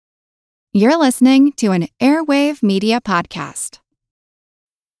You're listening to an Airwave Media Podcast.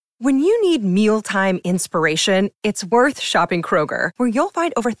 When you need mealtime inspiration, it's worth shopping Kroger, where you'll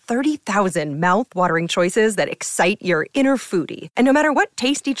find over 30,000 mouth-watering choices that excite your inner foodie. And no matter what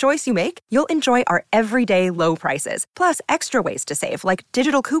tasty choice you make, you'll enjoy our everyday low prices, plus extra ways to save, like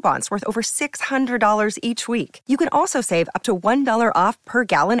digital coupons worth over $600 each week. You can also save up to $1 off per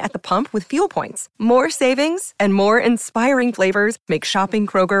gallon at the pump with fuel points. More savings and more inspiring flavors make shopping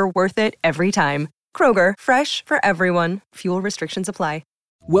Kroger worth it every time. Kroger, fresh for everyone. Fuel restrictions apply.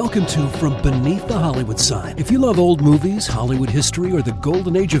 Welcome to From Beneath the Hollywood Sign. If you love old movies, Hollywood history, or the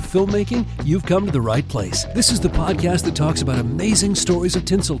golden age of filmmaking, you've come to the right place. This is the podcast that talks about amazing stories of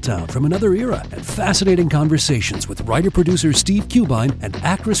Tinseltown from another era and fascinating conversations with writer-producer Steve Cubine and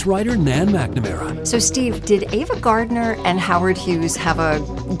actress-writer Nan McNamara. So, Steve, did Ava Gardner and Howard Hughes have a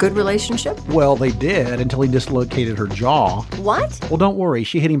good relationship? Well, they did until he dislocated her jaw. What? Well, don't worry.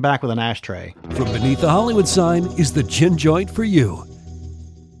 She hit him back with an ashtray. From Beneath the Hollywood Sign is the gin joint for you.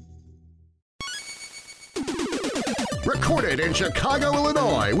 Recorded in Chicago,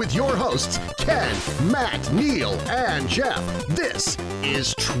 Illinois, with your hosts, Ken, Matt, Neil, and Jeff. This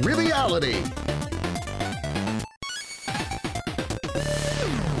is Triviality.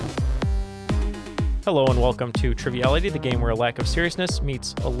 Hello and welcome to Triviality, the game where a lack of seriousness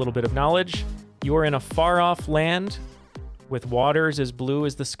meets a little bit of knowledge. You're in a far-off land with waters as blue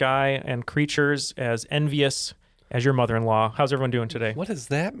as the sky and creatures as envious as your mother-in-law. How's everyone doing today? What does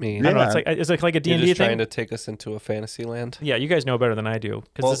that mean? I don't know. It's like a D&D You're just thing. trying to take us into a fantasy land? Yeah, you guys know better than I do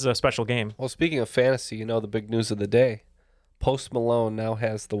because this is a special game. Well, speaking of fantasy, you know the big news of the day. Post Malone now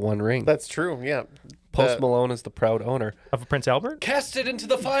has the One Ring. That's true, yeah. Post Malone is the proud owner. Of Prince Albert? Cast it into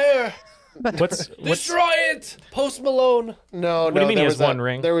the fire! What's Destroy it! Post Malone! No, What do you mean he has one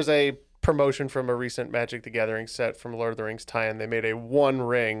ring? There was a promotion from a recent Magic the Gathering set from Lord of the Rings tie-in. They made a One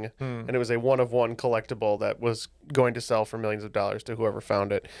Ring, and it was a one-of-one collectible that was going to sell for millions of dollars to whoever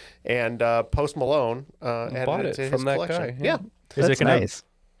found it. And Post Malone added bought it to it from his that collection. guy. Yeah. That's nice.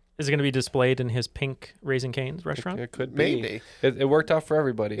 Is it going to be displayed in his pink Raising Cane's restaurant? It could be. Maybe. It worked out for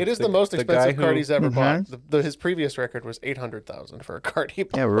everybody. It is the most expensive card he's ever bought. Mm-hmm. His previous record was $800,000 for a card he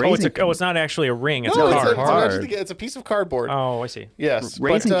bought. Yeah, it's not actually a ring. It's No, a card. it's a piece of cardboard. Oh, I see. Yes.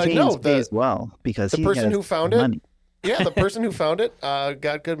 Raising but, Cane's no, pays well because the he person has who found money. it. Yeah, the person who found it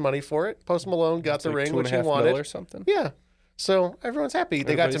got good money for it. Post Malone got It's the like ring, which he $2.5 wanted. million or something. Yeah. So everyone's happy.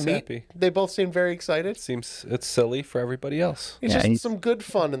 They got to Everybody's meet. happy. They both seem very excited. Seems it's silly for everybody else. It's Yeah, just he's- some good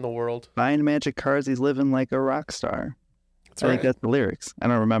fun in the world. Buying magic cards, he's living like a rock star. That's I think right. that's the lyrics. I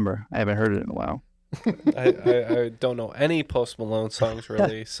don't remember. I haven't heard it in a while. I don't know any Post Malone songs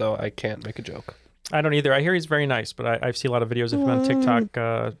really, so I can't make a joke. I don't either. I hear he's very nice, but I see a lot of videos of him on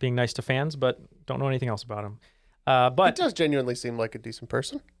TikTok being nice to fans, but don't know anything else about him. He But does genuinely seem like a decent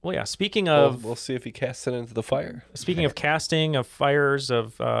person. well, yeah. Speaking Well, of we'll see if he casts it into the fire. speaking of casting, of fires,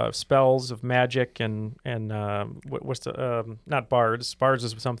 of spells, of magic, and what's the not bards? Bards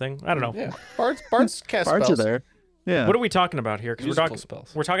is something. I don't know. Yeah. Bards cast Bards spells. are there. Yeah. What are we talking about here? Because Musical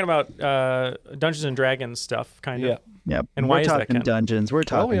spells. we're talking about Dungeons and Dragons stuff, kind Yeah. of. Yeah. And we're why is that, talking Ken? dungeons. We're Well,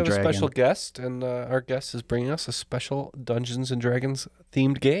 talking we have dragons. a special guest, and our guest is bringing us a special Dungeons and Dragons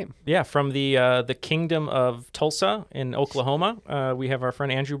themed game. Yeah, from the Kingdom of Tulsa in Oklahoma, we have our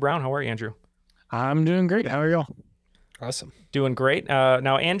friend Andrew Brown. How are you, Andrew? I'm doing great. How are y'all? Awesome. Doing great.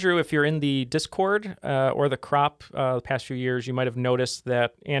 Now, Andrew, if you're in the Discord or the crop the past few years, you might have noticed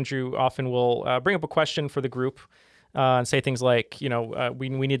that Andrew often will bring up a question for the group and say things like, we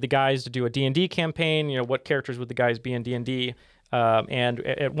need the guys to do a D&D campaign. What characters would the guys be in D&D? And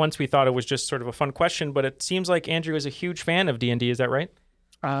at once we thought it was just sort of a fun question, but it seems like Andrew is a huge fan of D&D. Is that right?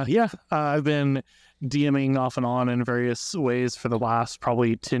 Yeah, I've been DMing off and on in various ways for the last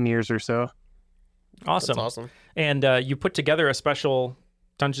probably 10 years or so. Awesome. That's awesome. And you put together a special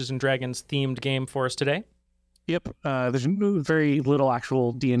Dungeons and Dragons themed game for us today. Yep, there's very little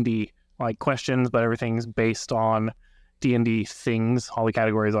actual D&D like questions, but everything's based on D&D things. All the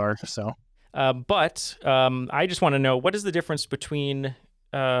categories are so. But I just want to know, what is the difference between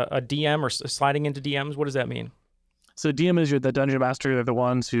a DM or sliding into DMs? What does that mean? So DM is the dungeon master. They're the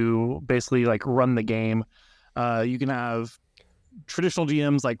ones who basically like run the game. You can have traditional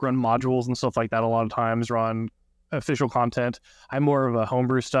DMs like run modules and stuff like that. A lot of times run official content. I'm more of a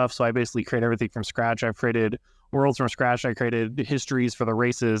homebrew stuff, so I basically create everything from scratch. I've created worlds from scratch. I created histories for the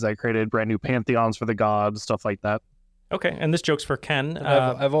races. I created brand new pantheons for the gods, stuff like that. Okay, and this joke's for Ken.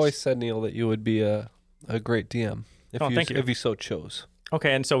 I've always said, Neil, that you would be a great DM thank you. if you so chose.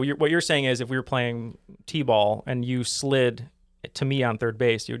 Okay, and so what you're saying is if we were playing T-ball and you slid to me on third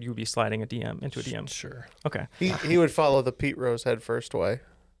base, you'd be sliding a DM into a DM. Sure. Okay. He would follow the Pete Rose head first way.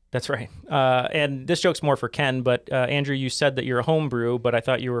 That's right. And this joke's more for Ken, but Andrew, you said that you're a homebrew, but I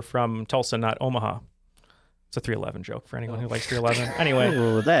thought you were from Tulsa, not Omaha. It's a 311 joke for anyone who likes 311. Anyway.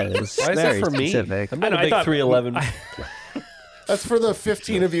 Oh, that is Why is very that for specific. me? I'm not a big 311. That's for the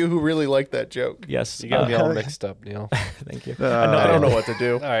 15 of you who really like that joke. Yes. You got me all mixed up, Neil. Thank you. I don't know what to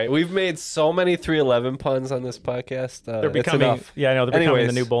do. All right, we've made so many 311 puns on this podcast. They're it's becoming, enough. yeah, I know, they're becoming Anyways,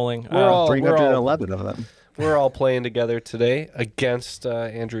 the new bowling. We're all 311 of them. We're all playing together today against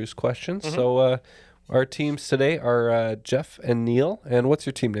Andrew's questions. Mm-hmm. So our teams today are Jeff and Neil. And what's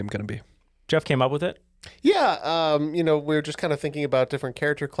your team name going to be? Jeff came up with it. Yeah, we were just kind of thinking about different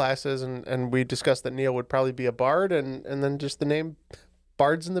character classes, and we discussed that Neil would probably be a bard, and then just the name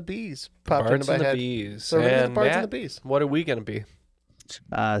Bards and the Bees popped Bards into my and head. the Bees. So we're gonna do And Bards Matt, and the Bees. what are we going to be?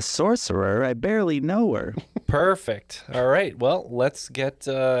 Sorcerer, I barely know her. Perfect. All right. Well, let's get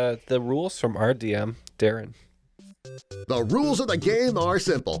the rules from our DM, Darren. The rules of the game are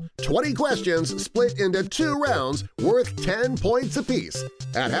simple. 20 questions split into 2 rounds worth 10 points apiece.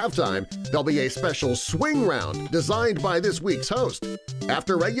 At halftime, there'll be a special swing round designed by this week's host.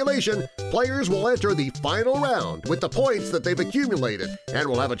 After regulation, players will enter the final round with the points that they've accumulated and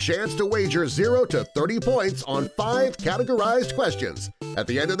will have a chance to wager 0 to 30 points on 5 categorized questions. At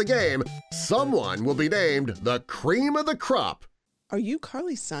the end of the game, someone will be named the cream of the crop. Are you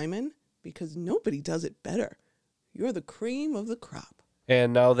Carly Simon? Because nobody does it better. You're the cream of the crop.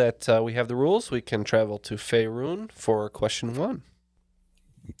 And now that we have the rules, we can travel to Faerun for question 1.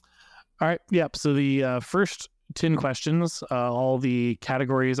 All right. Yep. So the first 10 questions, all the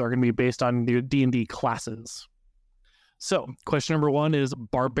categories are going to be based on the D&D classes. So question number 1 is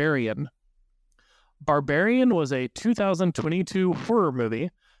Barbarian. Barbarian was a 2022 horror movie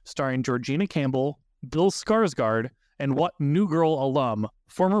starring Georgina Campbell, Bill Skarsgård, and what New Girl alum,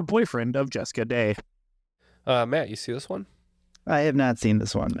 former boyfriend of Jessica Day? Matt, you see this one? I have not seen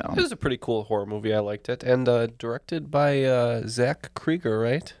this one, no. It was a pretty cool horror movie. I liked it. And directed by Zach Krieger,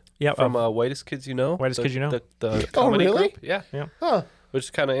 right? Yeah. From Whitest Kids You Know. Whitest Kids You Know. The comedy really? group. Yeah. Yeah. Huh. Which is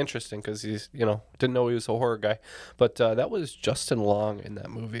kind of interesting because he's, didn't know he was a horror guy. But that was Justin Long in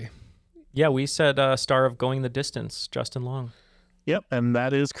that movie. Yeah, we said star of Going the Distance, Justin Long. Yep, and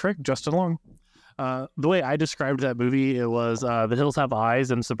that is correct, Justin Long. The way I described that movie, it was The Hills Have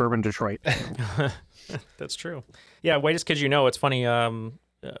Eyes in suburban Detroit. That's true. Yeah, Whitest Kids You Know, it's funny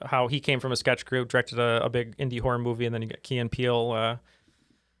how he came from a sketch group, directed a big indie horror movie, and then you got Key and Peele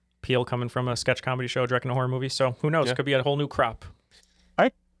coming from a sketch comedy show, directing a horror movie. So who knows? Yeah. Could be a whole new crop. All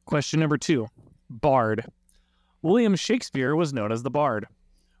right, question number 2. Bard. William Shakespeare was known as the Bard.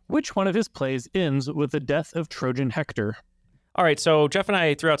 Which one of his plays ends with the death of Trojan Hector? All right, so Jeff and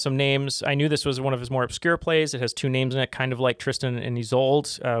I threw out some names. I knew this was one of his more obscure plays. It has 2 names in it, kind of like Tristan and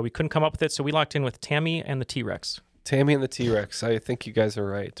Isolde. We couldn't come up with it, so we locked in with Tammy and the T-Rex. Tammy and the T-Rex. I think you guys are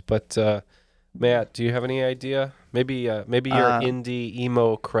right. But Matt, do you have any idea? Maybe your indie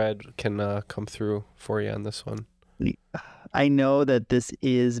emo cred can come through for you on this one. I know that this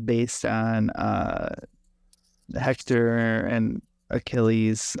is based on Hector and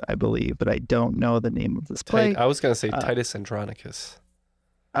Achilles, I believe, but I don't know the name of this play. I was going to say Titus Andronicus.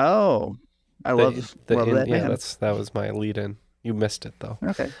 Oh, I love that yeah, name. that was my lead-in. You missed it, though.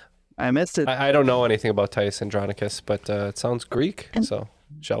 Okay. I missed it. I don't know anything about Titus Andronicus, but it sounds Greek, so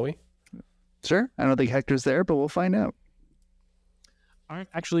shall we? Sure. I don't think Hector's there, but we'll find out. All right,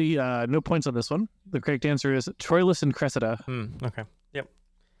 actually, no points on this one. The correct answer is Troilus and Cressida. Okay. Yep.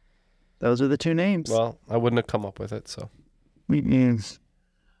 Those are the 2 names. Well, I wouldn't have come up with it, so. All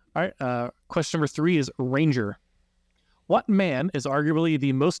right, question number 3 is Ranger. What man is arguably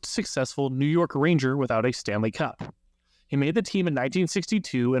the most successful New York Ranger without a Stanley Cup? He made the team in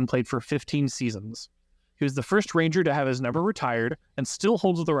 1962 and played for 15 seasons. He was the first Ranger to have his number retired and still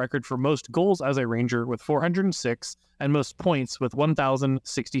holds the record for most goals as a Ranger with 406 and most points with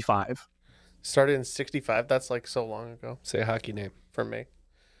 1,065. Started in 65. That's like so long ago. Say a hockey name. For me.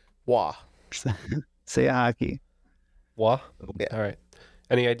 Wah. Say a hockey. Wah? Yeah. All right.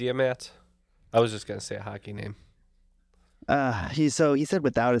 Any idea, Matt? I was just going to say a hockey name. He said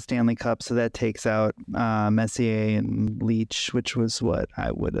without a Stanley Cup, so that takes out Messier and Leach, which was what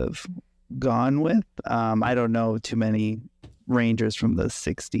I would have gone with. I don't know too many Rangers from the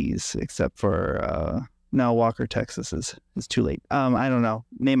 60s except for no, Walker, Texas is too late. I don't know.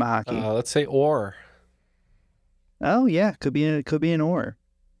 Name a hockey. Let's say Orr. Oh yeah, could be an Orr.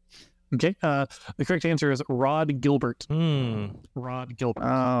 Okay, the correct answer is Rod Gilbert. Rod Gilbert.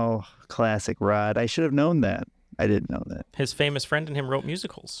 Oh, classic Rod. I should have known that. I didn't know that. His famous friend and him wrote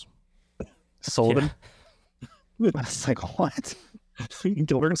musicals. Sullivan. I was like, what?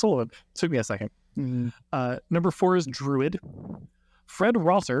 Gilbert and Sullivan. Took me a second. Number 4 is Druid. Fred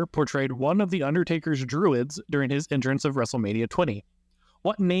Rosser portrayed one of The Undertaker's druids during his entrance of WrestleMania 20.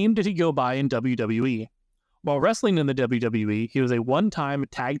 What name did he go by in WWE? While wrestling in the WWE, he was a one-time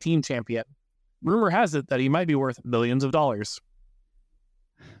tag team champion. Rumor has it that he might be worth millions of dollars.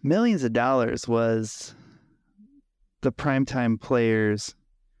 Millions of dollars was the primetime players'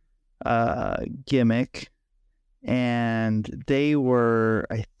 gimmick, and they were,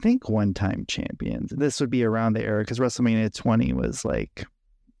 I think, one-time champions. This would be around the era because WrestleMania 20 was like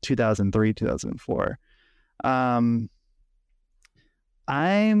 2003, 2004. I'm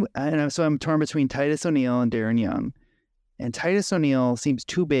torn between Titus O'Neil and Darren Young, and Titus O'Neil seems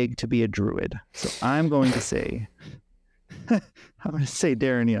too big to be a druid, so I'm going to say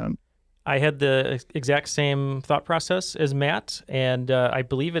Darren Young. I had the exact same thought process as Matt, and I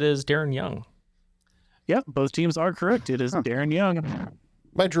believe it is Darren Young. Yep, both teams are correct. It is Darren Young.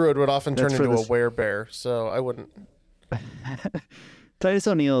 My druid would often turn into a werebear, so I wouldn't. Titus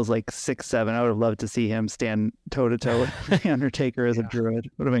O'Neil is like 6'7". I would have loved to see him stand toe-to-toe with The Undertaker as a druid.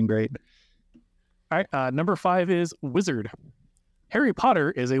 Would have been great. All right, number 5 is wizard. Harry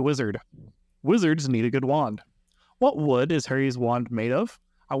Potter is a wizard. Wizards need a good wand. What wood is Harry's wand made of?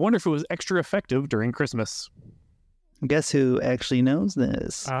 I wonder if it was extra effective during Christmas. Guess who actually knows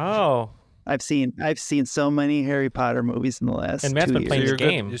this? Oh. I've seen so many Harry Potter movies in the last 2 years. And Matt's been playing the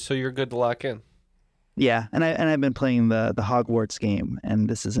game. So you're good to lock in. Yeah, and I've been playing the Hogwarts game, and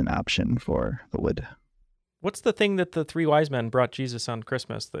this is an option for the wood. What's the thing that the 3 wise men brought Jesus on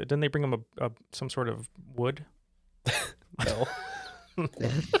Christmas? Didn't they bring him some sort of wood? No.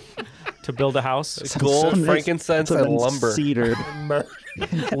 To build a house? Gold, frankincense, and lumber. Cedar.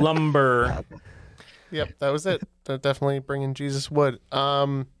 Lumber. Yep, that was it. Definitely bringing Jesus wood.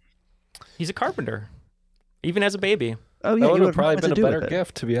 He's a carpenter, even as a baby. Oh yeah, that would have probably been a better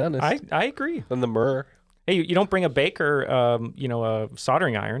gift, to be honest. I agree. Than the myrrh. Hey, you don't bring a bake or a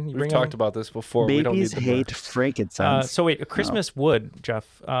soldering iron. We've talked about this before. Babies we don't need the hate frankincense. So wait, a Christmas wood,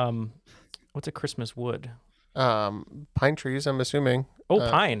 Jeff. What's a Christmas wood? Pine trees, I'm assuming. Oh,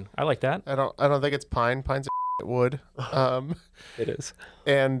 pine. I like that. I don't think it's pine. Pine's a wood. It is.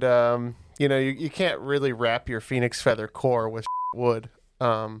 And you can't really wrap your phoenix feather core with wood.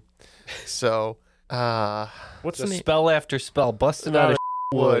 So what's the the spell after spell busting out of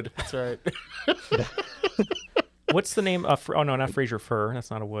wood. That's right. What's the name of? Oh no, not Fraser fir.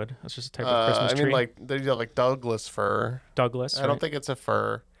 That's not a wood. That's just a type of Christmas tree. I mean, like Douglas fir. Douglas. I don't think it's a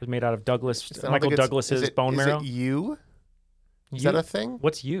fir. It's made out of Douglas. Michael Douglas's bone marrow. Is it yew? Is that a thing?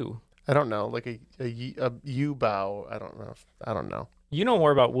 What's yew? I don't know. Like a yew bough. I don't know. You know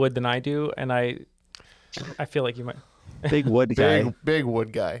more about wood than I do, and I feel like you might. Big wood guy. Big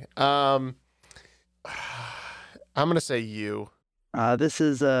wood guy. I'm gonna say yew. This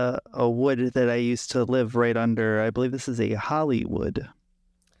is a wood that I used to live right under. I believe this is a Hollywood.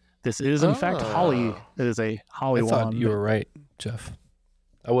 This is in fact holly. It is a holly I thought wand. you were right, Jeff.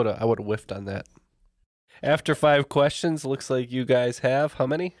 I would have whiffed on that. After 5 questions, looks like you guys have how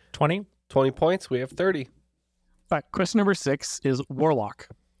many? 20. 20 points. We have 30. All right, question number 6 is Warlock.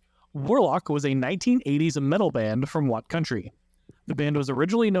 Warlock was a 1980s metal band from what country? The band was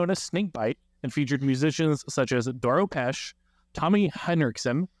originally known as Snakebite and featured musicians such as Doro Pesch, Tommy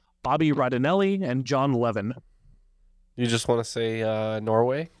Henriksen, Bobby Rodinelli, and John Levin. You just want to say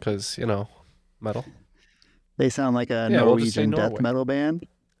Norway? Because, metal. They sound like a Norwegian death metal band.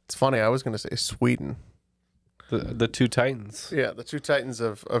 It's funny. I was going to say Sweden. The two titans. Yeah, the two titans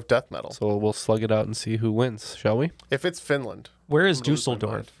of death metal. So we'll slug it out and see who wins, shall we? If it's Finland. Where is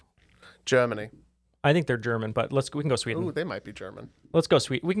Dusseldorf? Germany. I think they're German, but we can go Sweden. Ooh, they might be German. Let's go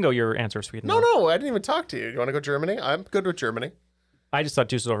Sweden. We can go your answer, Sweden. No, I didn't even talk to you. You want to go Germany? I'm good with Germany. I just thought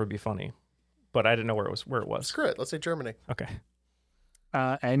Dusseldorf would be funny, but I didn't know where it was. Screw it. Let's say Germany. Okay.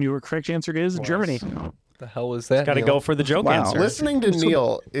 And your correct answer is Germany. The hell is that? Got to go for the joke answer. Listening to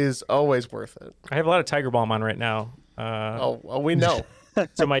Neil is always worth it. I have a lot of Tiger Balm on right now. We know.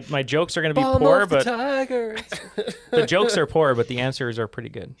 So my jokes are going to be poor, but the jokes are poor, but the answers are pretty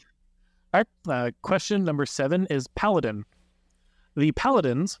good. All right. Question number 7 is Paladin. The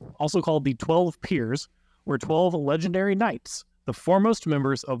Paladins, also called the 12 Peers, were 12 legendary knights, the foremost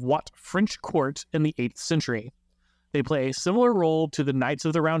members of what French court in the 8th century. They play a similar role to the Knights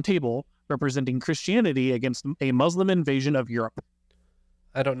of the Round Table, representing Christianity against a Muslim invasion of Europe.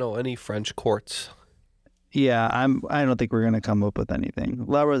 I don't know any French courts. Yeah, I don't think we're gonna come up with anything.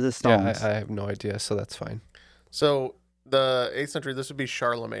 La Resistance. Yeah, I have no idea, so that's fine. So the 8th century, this would be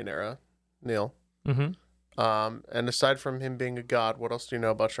Charlemagne era, Neil. Mm-hmm. And aside from him being a god, what else do you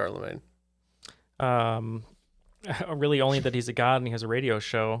know about Charlemagne? Really only that he's a god and he has a radio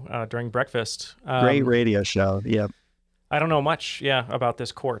show during breakfast. Great radio show. Yep. I don't know much, about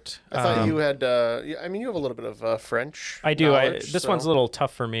this court. I thought you had, you have a little bit of French. I do. This knowledge, one's a little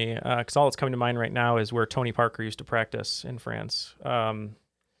tough for me because all that's coming to mind right now is where Tony Parker used to practice in France. That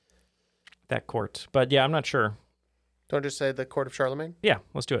court. But yeah, I'm not sure. Don't just say the court of Charlemagne? Yeah,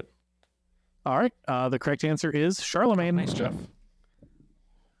 let's do it. All right. The correct answer is Charlemagne. Nice, Jeff. All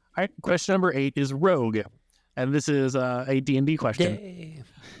right. Question number 8 is Rogue. And this is a D&D question. Yay.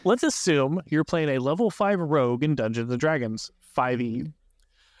 Let's assume you're playing a level 5 rogue in Dungeons & Dragons, 5e.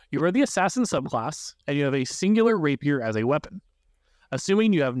 You are the assassin subclass, and you have a singular rapier as a weapon.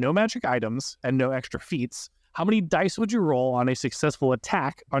 Assuming you have no magic items and no extra feats, how many dice would you roll on a successful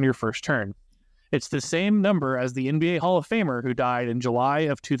attack on your first turn? It's the same number as the NBA Hall of Famer who died in July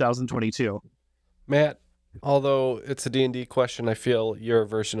of 2022. Matt, although it's a D&D question, I feel your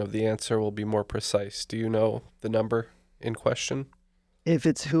version of the answer will be more precise. Do you know the number in question? If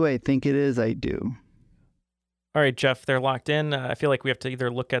it's who I think it is, I do. All right, Jeff, they're locked in. I feel like we have to either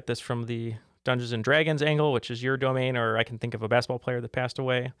look at this from the Dungeons & Dragons angle, which is your domain, or I can think of a basketball player that passed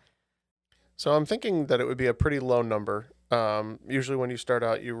away. So I'm thinking that it would be a pretty low number. Usually when you start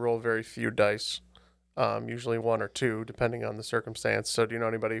out, you roll very few dice, usually 1 or 2, depending on the circumstance. So do you know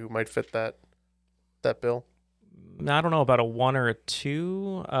anybody who might fit that bill? I don't know about a 1 or a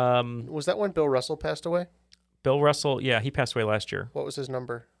 2. Was that when Bill Russell passed away? Bill Russell, yeah, he passed away last year. What was his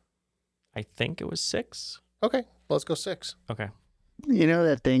number? I think it was 6. Okay, let's go 6. Okay. You know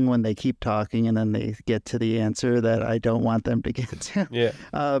that thing when they keep talking and then they get to the answer that I don't want them to get to?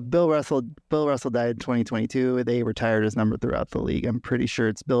 Yeah. Bill Russell died in 2022. They retired his number throughout the league. I'm pretty sure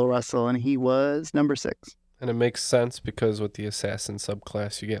it's Bill Russell, and he was number 6. And it makes sense because with the assassin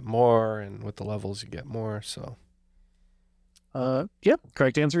subclass, you get more, and with the levels, you get more, so... Yep,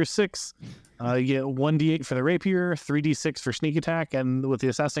 correct answer is 6. You get 1d8 for the rapier, 3d6 for sneak attack, and with the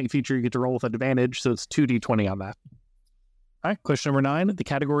assassinate feature, you get to roll with advantage, so it's 2d20 on that. All right, question number 9. The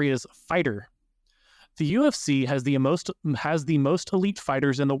category is fighter. The UFC has the most elite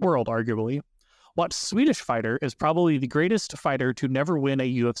fighters in the world, arguably. What Swedish fighter is probably the greatest fighter to never win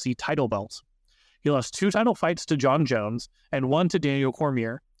a UFC title belt? He lost 2 title fights to John Jones and 1 to Daniel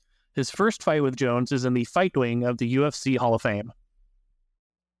Cormier. His first fight with Jones is in the fight wing of the UFC Hall of Fame.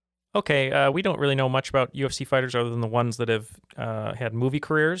 Okay, we don't really know much about UFC fighters other than the ones that have had movie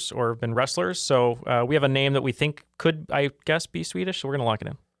careers or been wrestlers. So we have a name that we think could, I guess, be Swedish, so we're going to lock it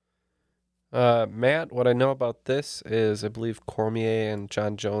in. Matt, what I know about this is I believe Cormier and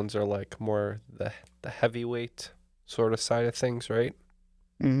John Jones are like more the heavyweight sort of side of things, right?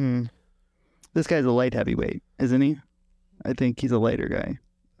 Mm-hmm. This guy's a light heavyweight, isn't he? I think he's a lighter guy.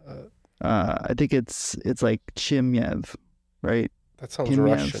 I think it's like Chimyev, right? That sounds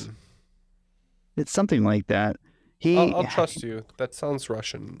Russian. It's something like that. I'll trust you. That sounds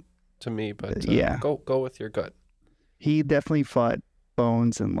Russian to me, but yeah. Go with your gut. He definitely fought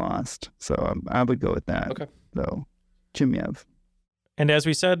Bones and lost, so I would go with that. Okay. So, Chimyev. And as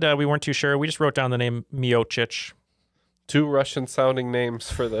we said, we weren't too sure. We just wrote down the name Miocic. 2 Russian-sounding names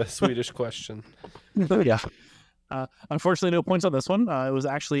for the Swedish question. Yeah. Unfortunately, no points on this one. It was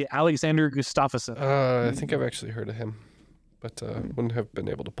actually Alexander Gustafsson. I think I've actually heard of him, but wouldn't have been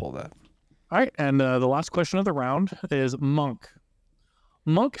able to pull that. All right, and the last question of the round is Monk.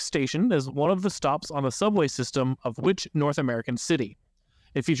 Monk Station is one of the stops on the subway system of which North American city?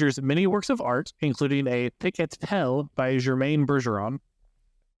 It features many works of art, including a Pic et Pelle by Germaine Bergeron.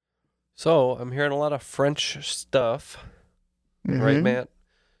 So, I'm hearing a lot of French stuff, right, Matt?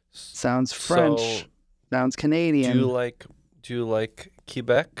 Sounds French. So, sounds Canadian. Do you like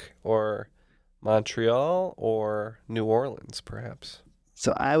Quebec or Montreal or New Orleans, perhaps?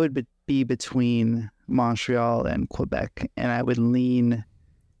 So I would be between Montreal and Quebec, and I would lean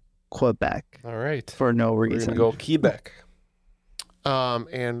Quebec. All right. For no reason. We're going to go Quebec.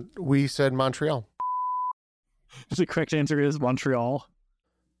 And we said Montreal. The correct answer is Montreal.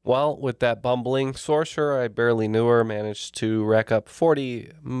 Well, with that bumbling sorcerer, I barely knew her, managed to rack up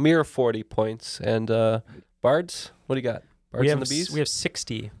mere 40 points. And Bards, what do you got? Bards and the Bees? We have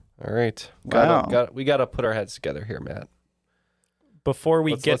 60. All right. Wow. We got to put our heads together here, Matt. Before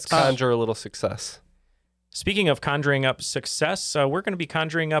we Let's conjure a little success. Speaking of conjuring up success, we're going to be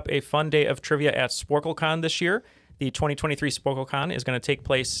conjuring up a fun day of trivia at SporkleCon this year. The 2023 SporkleCon is going to take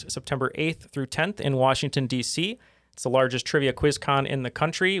place September 8th through 10th in Washington, D.C. It's the largest trivia quiz con in the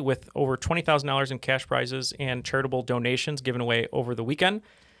country with over $20,000 in cash prizes and charitable donations given away over the weekend.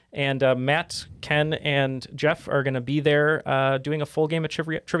 And Matt, Ken, and Jeff are going to be there doing a full game of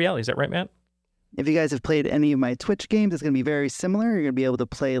Triviality. Is that right, Matt? If you guys have played any of my Twitch games, it's going to be very similar. You're going to be able to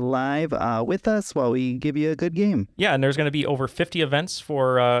play live with us while we give you a good game. Yeah, and there's going to be over 50 events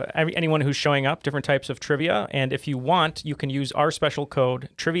for anyone who's showing up, different types of trivia. And if you want, you can use our special code,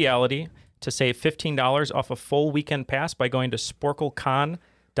 Triviality, to save $15 off a full weekend pass by going to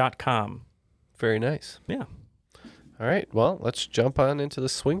sporklecon.com. Very nice. Yeah. All right, well, let's jump on into the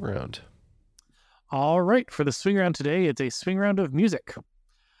swing round. All right, for the swing round today, it's a swing round of music.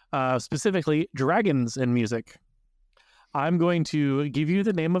 Specifically, dragons in music. I'm going to give you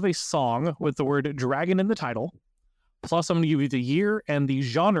the name of a song with the word dragon in the title. Plus, I'm going to give you the year and the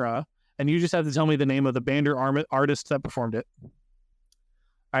genre, and you just have to tell me the name of the band or artist that performed it.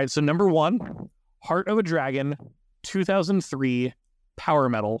 All right, so number 1, Heart of a Dragon, 2003, power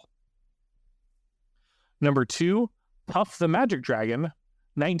metal. Number 2, Puff the Magic Dragon,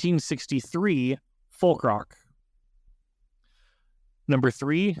 1963, folk rock. Number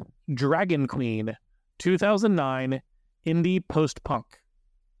 3, Dragon Queen, 2009, indie post-punk.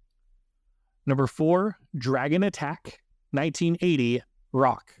 Number 4, Dragon Attack, 1980,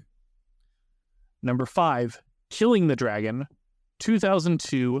 rock. Number 5, Killing the Dragon,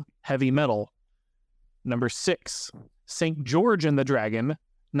 2002, heavy metal. Number 6, St. George and the Dragon,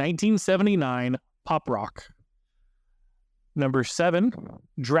 1979, pop rock. Number 7,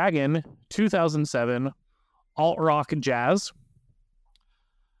 Dragon, 2007, alt rock jazz.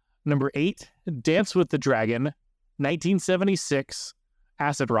 Number 8, Dance with the Dragon, 1976,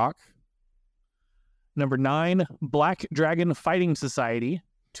 acid rock. Number 9, Black Dragon Fighting Society,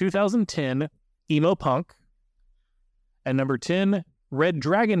 2010, emo punk. And number 10, Red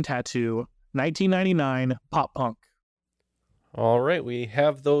Dragon Tattoo, 1999, pop punk. All right, we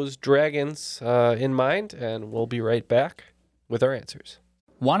have those dragons in mind, and we'll be right back with our answers.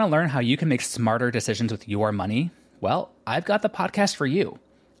 Want to learn how you can make smarter decisions with your money? Well, I've got the podcast for you.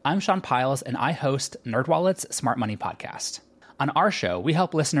 I'm Sean Piles, and I host NerdWallet's Smart Money Podcast. On our show, we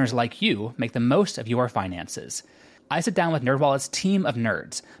help listeners like you make the most of your finances. I sit down with NerdWallet's team of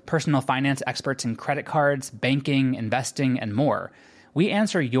nerds, personal finance experts in credit cards, banking, investing, and more. We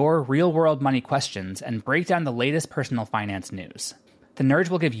answer your real-world money questions and break down the latest personal finance news. The nerds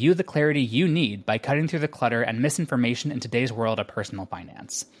will give you the clarity you need by cutting through the clutter and misinformation in today's world of personal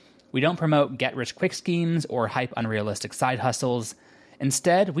finance. We don't promote get-rich-quick schemes or hype unrealistic side hustles.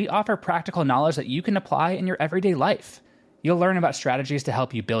 Instead, we offer practical knowledge that you can apply in your everyday life. You'll learn about strategies to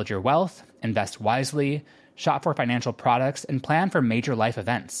help you build your wealth, invest wisely, shop for financial products, and plan for major life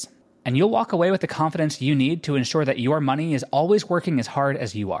events. And you'll walk away with the confidence you need to ensure that your money is always working as hard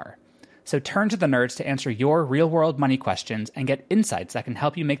as you are. So turn to the nerds to answer your real-world money questions and get insights that can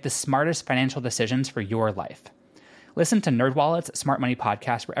help you make the smartest financial decisions for your life. Listen to NerdWallet's Smart Money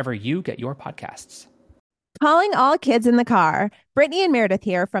Podcast wherever you get your podcasts. Calling all kids in the car. Brittany and Meredith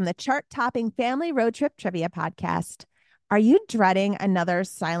here from the chart-topping Family Road Trip Trivia Podcast. Are you dreading another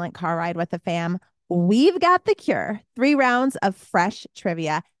silent car ride with the fam? We've got the cure. 3 rounds of fresh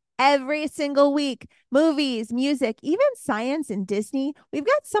trivia every single week. Movies, music, even science and Disney. We've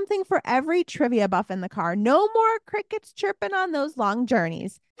got something for every trivia buff in the car. No more crickets chirping on those long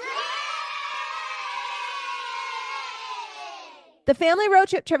journeys. The Family Road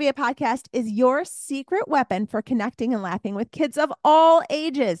Trip Trivia Podcast is your secret weapon for connecting and laughing with kids of all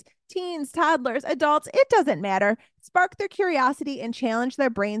ages. Teens, toddlers, adults, it doesn't matter. Spark their curiosity and challenge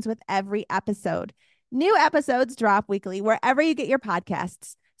their brains with every episode. New episodes drop weekly wherever you get your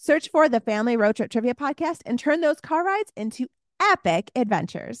podcasts. Search for the Family Road Trip Trivia Podcast and turn those car rides into epic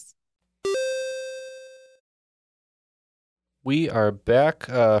adventures. We are back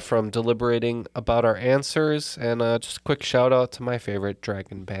from deliberating about our answers, and just a quick shout out to my favorite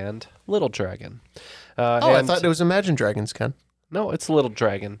dragon band, Little Dragon. I thought it was Imagine Dragons, Ken. No, it's Little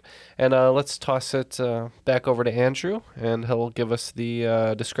Dragon. And let's toss it back over to Andrew, and he'll give us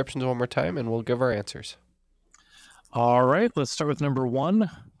the descriptions one more time, and we'll give our answers. All right, let's start with number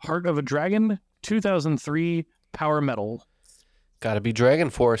 1, Heart of a Dragon, 2003, power metal. Gotta be Dragon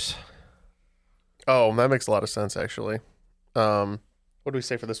Force. Oh, that makes a lot of sense, actually. What do we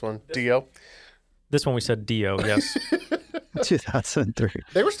say for this one? Dio? This one we said Dio, yes. 2003.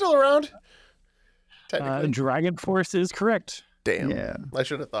 They were still around? Dragon Force is correct. Damn. Yeah. I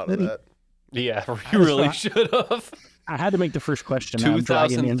should have thought of that. Yeah, you really should have. I had to make the first question.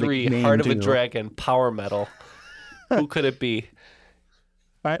 2003, Heart of a Dragon, power metal. Who could it be?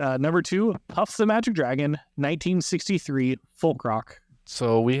 All right, number 2, Puff the Magic Dragon, 1963, folk rock.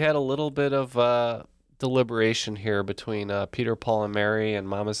 So we had a little bit of deliberation here between Peter, Paul, and Mary and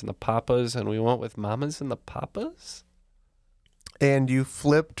Mamas and the Papas, and we went with Mamas and the Papas? And you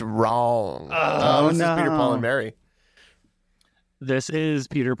flipped wrong. Oh, this no. is Peter, Paul, and Mary. This is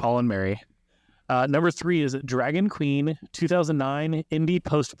Peter, Paul, and Mary. Number 3 is Dragon Queen, 2009 indie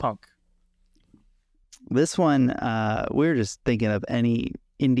post-punk. This one, we were just thinking of any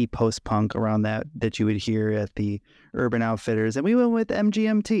indie post-punk around that you would hear at the Urban Outfitters, and we went with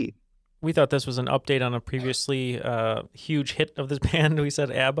MGMT. We thought this was an update on a previously huge hit of this band. We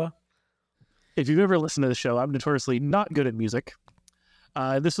said ABBA. If you've ever listened to the show, I'm notoriously not good at music.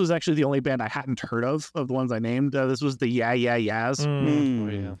 This was actually the only band I hadn't heard of the ones I named. This was the Yeah Yeah Yeahs. Oh,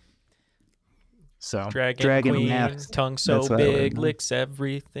 yeah. So Dragon Queen, Maps. tongue so That's what I big, remember. licks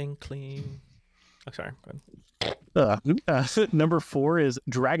everything clean. Oh, sorry. Go ahead. Number 4 is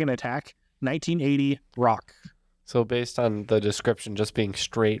Dragon Attack, 1980 rock. So based on the description just being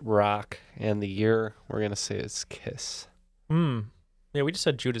straight rock and the year, we're going to say it's Kiss. Yeah, we just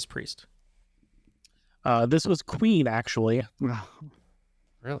said Judas Priest. This was Queen, actually.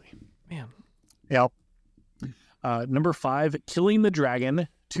 Really? Man. Yep. Number 5, Killing the Dragon,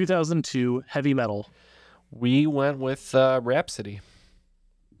 2002 heavy metal. We went with Rhapsody.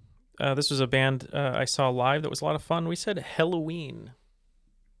 This was a band I saw live that was a lot of fun. We said Halloween.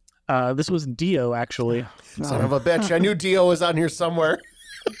 This was Dio, actually. Son of a bitch. I knew Dio was on here somewhere.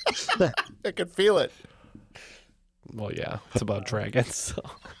 I could feel it. Well, yeah, it's about dragons. So.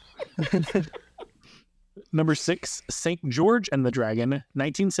 Number 6, St. George and the Dragon,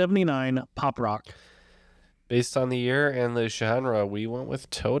 1979 pop rock. Based on the year and the genre, we went with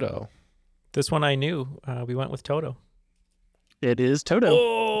Toto. This one I knew. We went with Toto. It is Toto.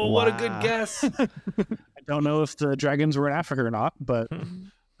 Oh, what a good guess. I don't know if the dragons were in Africa or not, but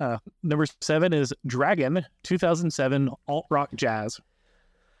number 7 is Dragon, 2007 alt rock jazz.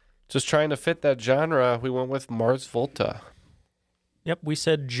 Just trying to fit that genre, we went with Mars Volta. Yep, we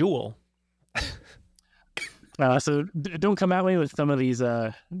said Jewel. So don't come at me with some of these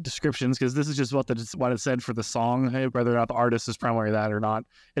descriptions, because this is just what it said for the song, whether or not the artist is primarily that or not.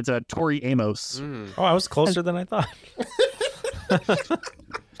 It's a Tori Amos. Oh, I was closer than I thought.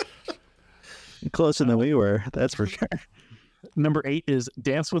 Closer than we were, that's for sure. Number 8 is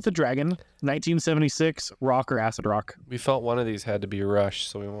Dance with the Dragon, 1976 rock or acid rock. We felt one of these had to be Rush,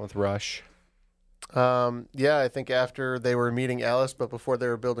 so we went with Rush. Yeah, I think after they were meeting Alice, but before they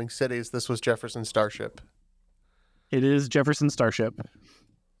were building cities, this was Jefferson Starship. It is Jefferson Starship.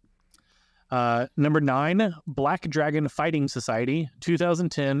 Number 9, Black Dragon Fighting Society,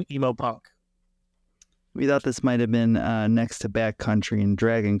 2010 emo punk. We thought this might have been next to Backcountry and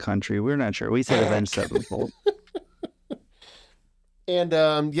Dragon Country. We're not sure. We said Avenged Sevenfold.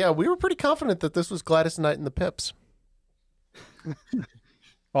 And yeah, we were pretty confident that this was Gladys Knight and the Pips.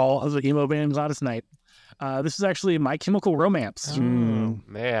 All of the emo band Gladys Knight. This is actually My Chemical Romance.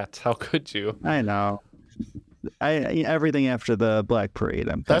 Matt, how could you? I know. Everything after the Black Parade.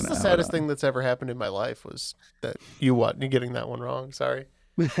 That's the saddest thing that's ever happened in my life was that you're getting that one wrong. Sorry.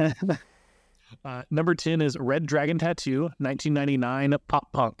 Number 10 is Red Dragon Tattoo, 1999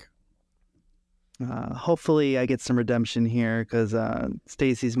 pop punk. Hopefully I get some redemption here because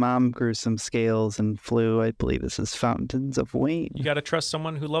Stacy's mom grew some scales and flew. I believe this is Fountains of Wayne. You got to trust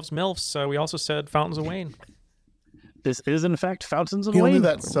someone who loves MILFs. We also said Fountains of Wayne. This is, in fact, Fountains of You Wayne. knew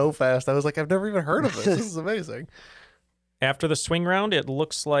that so fast. I was like, I've never even heard of this. This is amazing. After the swing round, it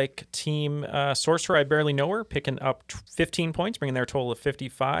looks like Team Sorcerer, I Barely Know Her, picking up 15 points, bringing their total of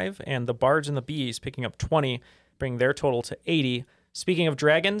 55, and the Bards and the Bees picking up 20, bringing their total to 80. Speaking of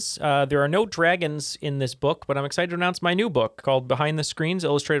dragons, there are no dragons in this book, but I'm excited to announce my new book called Behind the Screens,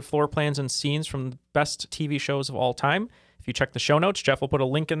 Illustrated Floor Plans and Scenes from the Best TV Shows of All Time. If you check the show notes, Jeff will put a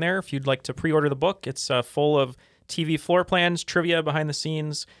link in there if you'd like to pre-order the book. It's full of TV floor plans, trivia, behind the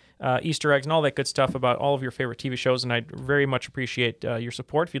scenes, Easter eggs, and all that good stuff about all of your favorite TV shows, and I'd very much appreciate your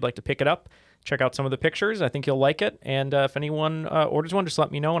support. If you'd like to pick it up, check out some of the pictures. I think you'll like it, and if anyone orders one, just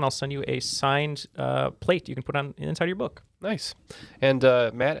let me know, and I'll send you a signed plate you can put on inside your book. Nice. And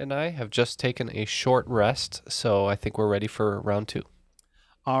Matt and I have just taken a short rest, so I think we're ready for round 2.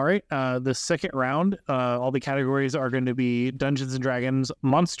 All right. The second round, all the categories are going to be Dungeons & Dragons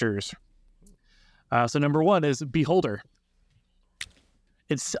monsters. So number 1 is Beholder.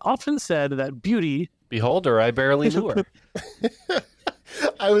 It's often said that beauty... Beholder, I barely knew her.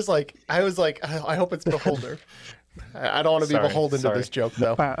 I was like, I hope it's Beholder. I don't want to be beholden to this joke,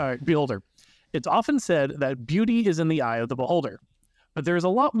 though. All right, Beholder. It's often said that beauty is in the eye of the beholder, but there is a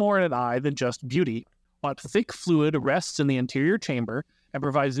lot more in an eye than just beauty. What thick fluid rests in the interior chamber and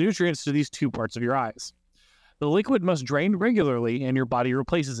provides nutrients to these 2 parts of your eyes. The liquid must drain regularly and your body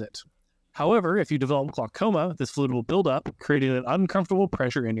replaces it. However, if you develop glaucoma, this fluid will build up, creating an uncomfortable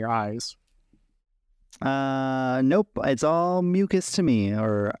pressure in your eyes. Nope. It's all mucus to me,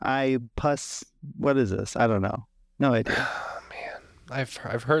 or eye pus. What is this? I don't know. No idea. Man,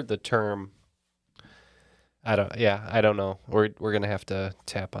 I've heard the term I don't know. We're gonna have to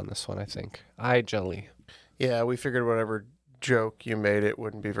tap on this one, I think. Eye jelly. Yeah, we figured whatever joke you made, it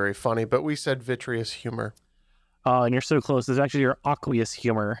wouldn't be very funny, but we said vitreous humor. And you're so close. It's actually your aqueous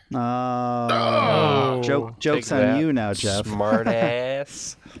humor. Joke's on you now, Jeff. Smart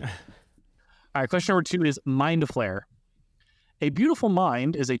ass. All right, question number 2 is Mind Flare. A Beautiful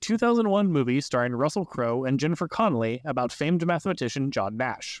Mind is a 2001 movie starring Russell Crowe and Jennifer Connelly about famed mathematician John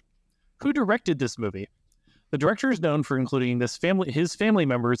Nash. Who directed this movie? The director is known for including his family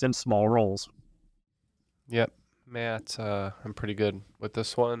members in small roles. Yep. Matt, I'm pretty good with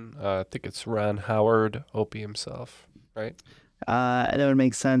this one. I think it's Ron Howard, Opie himself, right? That would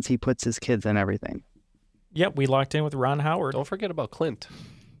make sense. He puts his kids in everything. Yep, we locked in with Ron Howard. Don't forget about Clint.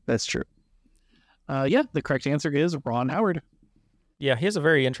 That's true. The correct answer is Ron Howard. Yeah, he has a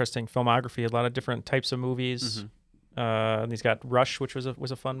very interesting filmography, a lot of different types of movies. And he's got Rush, which was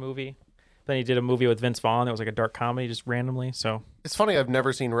a fun movie. Then he did a movie with Vince Vaughn that was like a dark comedy, just randomly. So it's funny, I've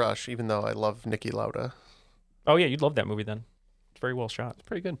never seen Rush, even though I love Niki Lauda. Oh yeah, you'd love that movie then. It's very well shot. It's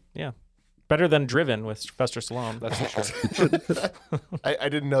pretty good. Yeah, better than Driven with Sylvester Stallone. That's for sure. I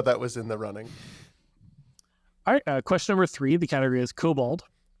didn't know that was in the running. All right, question number 3. The category is Kobold.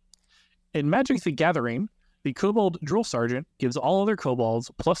 In Magic the Gathering, the Kobold Drill Sergeant gives all other kobolds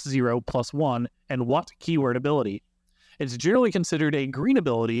 +0, +1, and what keyword ability? It's generally considered a green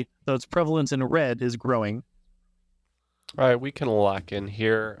ability, though its prevalence in red is growing. All right, we can lock in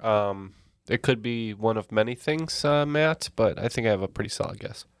here. It could be one of many things, Matt, but I think I have a pretty solid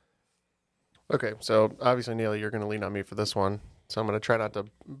guess. Okay, so obviously, Neil, you're going to lean on me for this one. So I'm going to try not to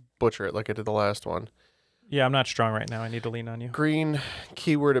butcher it like I did the last one. Yeah, I'm not strong right now. I need to lean on you. Evergreen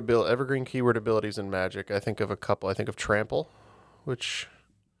keyword abilities in Magic. I think of a couple. I think of Trample, which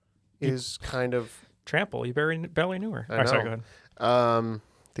is kind of... Trample? You barely knew her. I know. Sorry, go ahead.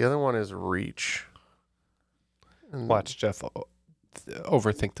 The other one is Reach. And Watch Jeff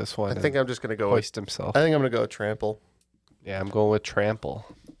overthink this one. I think I'm just going to go hoist himself. I think I'm going to go with Trample. Yeah, I'm going with Trample.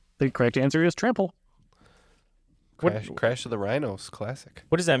 The correct answer is Trample. Crash of the Rhinos, classic.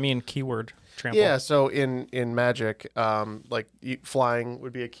 What does that mean, keyword Trample? Yeah, so in Magic, flying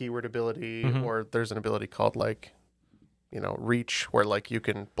would be a keyword ability, or there's an ability called Reach, where you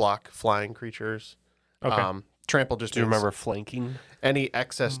can block flying creatures. Okay. Trample just. Do you remember flanking? Any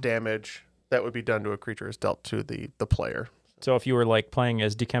excess damage that would be done to a creature is dealt to the player. So if you were playing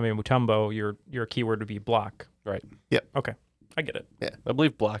as Dikembe Mutombo, your keyword would be block. Right. Yep. Okay. I get it. Yeah. I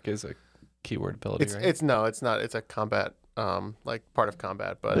believe block is a keyword ability, right? It's not. It's a combat, part of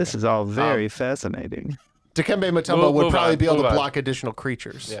combat. But this is all very fascinating. Dikembe Mutombo would probably be able to block additional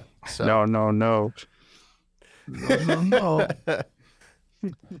creatures. Yeah. So. No.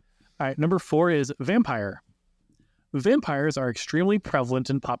 All right, number 4 is Vampire. Vampires are extremely prevalent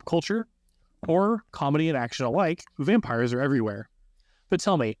in pop culture. Horror, comedy, and action alike, vampires are everywhere. But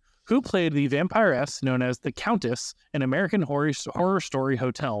tell me, who played the vampiress known as the Countess in American Horror Story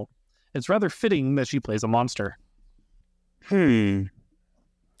Hotel? It's rather fitting that she plays a monster. Why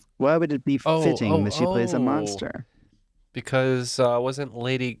would it be fitting that she plays a monster? Because wasn't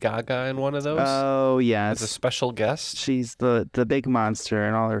Lady Gaga in one of those? Oh, yes. As a special guest? She's the big monster,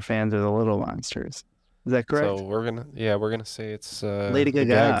 and all her fans are the little monsters. Is that correct? So we're gonna say it's Lady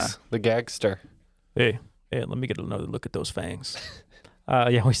Gaga, the gagster. Hey, let me get another look at those fangs.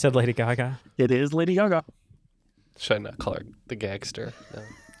 Yeah, we said Lady Gaga. It is Lady Gaga. Should I not call her the gagster?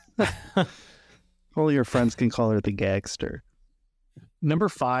 No. All your friends can call her the gagster. Number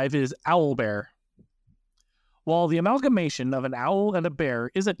 5 is Owlbear. While the amalgamation of an owl and a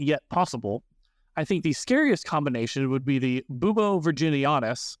bear isn't yet possible, I think the scariest combination would be the Bubo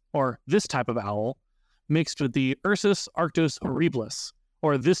virginianus, or this type of owl, mixed with the Ursus arctos horribilis,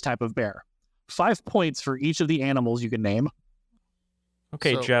 or this type of bear. 5 points for each of the animals you can name.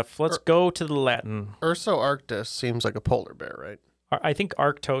 Okay, So, Jeff, let's go to the Latin. Urso arctos seems like a polar bear, right? I think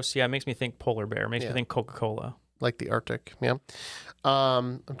Arctos, it makes me think polar bear. Makes me think Coca-Cola. Like the Arctic, yeah.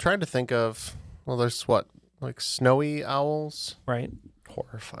 I'm trying to think of, there's snowy owls? Right.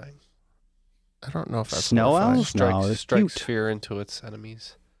 Horrifying. I don't know if that's Snow owls? Strikes fear into its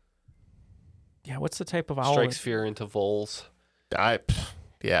enemies. Yeah, what's the type of owl? Strikes fear into voles. Yeah.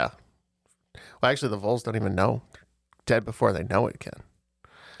 Well, actually, the voles don't even know. They're dead before they know it, Ken.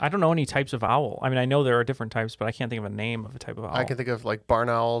 I don't know any types of owl. I mean, I know there are different types, but I can't think of a name of a type of owl. I can think of barn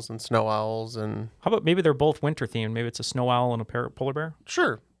owls and snow owls and... How about maybe they're both winter themed? Maybe it's a snow owl and a polar bear?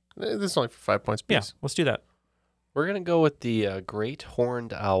 Sure. This is only for 5 points piece. Yeah, let's do that. We're going to go with the great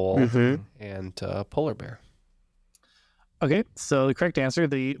horned owl and polar bear. Okay, so the correct answer,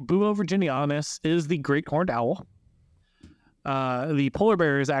 the Bubo virginianus, is the great horned owl. The polar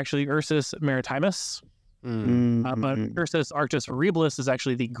bear is actually Ursus maritimus. But Ursus arctos horribilis is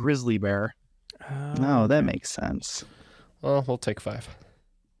actually the grizzly bear. No, that makes sense. Well, we'll take 5.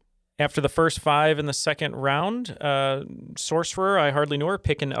 After the first 5 in the second round, Sorcerer, I hardly knew her,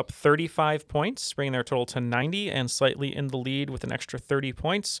 picking up 35 points, bringing their total to 90 and slightly in the lead with an extra 30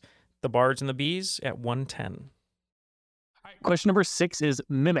 points. The Bards and the Bees at 110. Question number 6 is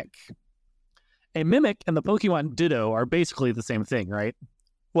Mimic. A Mimic and the Pokemon Ditto are basically the same thing, right?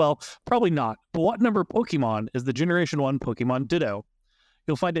 Well, probably not. But what number Pokemon is the Generation 1 Pokemon Ditto?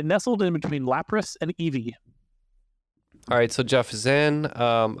 You'll find it nestled in between Lapras and Eevee. All right, so Jeff is in.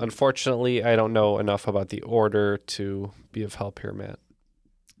 Unfortunately, I don't know enough about the order to be of help here, Matt.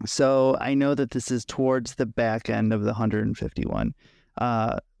 So I know that this is towards the back end of the 151,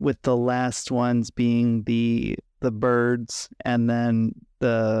 with the last ones being the birds and then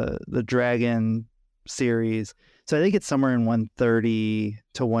the dragon series. So I think it's somewhere in 130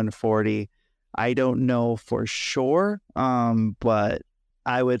 to 140. I don't know for sure, but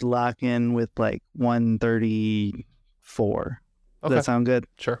I would lock in with like 134. Does that sound good?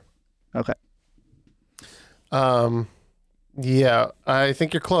 Sure. Okay. Yeah, I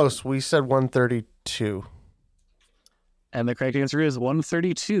think you're close. We said 132. And the correct answer is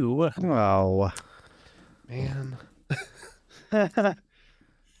 132. Oh. Man.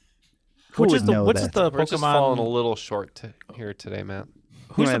 Which is the We're Pokemon? just falling a little short here today, Matt.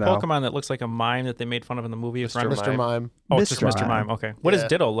 Who's the Pokemon that looks like a mime that they made fun of in the movie? Mr. Mime. Oh, it's just Mr. Mime. Okay. What does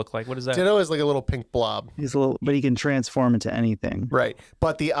Ditto look like? What is that? Ditto is like a little pink blob. He's a little, but he can transform into anything. Right.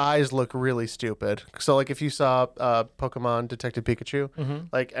 But the eyes look really stupid. So like if you saw Pokemon Detective Pikachu,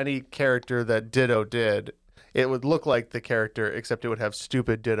 like any character that Ditto did, it would look like the character, except it would have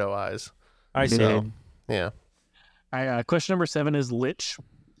stupid Ditto eyes. I see. So, yeah. Question number 7 is Lich.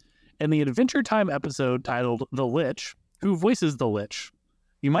 In the Adventure Time episode titled The Lich, who voices the Lich?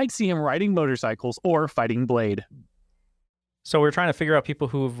 You might see him riding motorcycles or fighting Blade. So we're trying to figure out people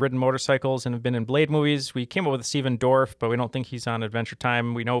who've ridden motorcycles and have been in Blade movies. We came up with Stephen Dorff, but we don't think he's on Adventure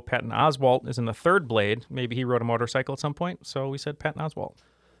Time. We know Patton Oswalt is in the third Blade. Maybe he rode a motorcycle at some point, so we said Patton Oswalt.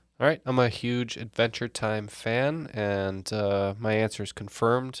 All right, I'm a huge Adventure Time fan, and my answer is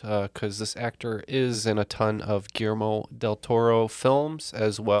confirmed because this actor is in a ton of Guillermo del Toro films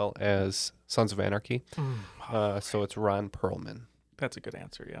as well as Sons of Anarchy. So it's Ron Perlman. That's a good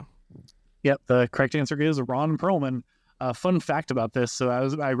answer, yeah. Yep, the correct answer is Ron Perlman. Fun fact about this, so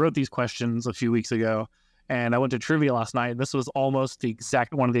I wrote these questions a few weeks ago, and I went to trivia last night. This was almost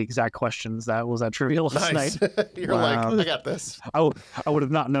one of the exact questions that was at trivia last night. You're like, I got this. I would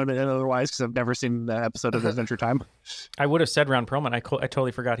have not known it otherwise because I've never seen the episode of Adventure Time. I would have said Ron Perlman. I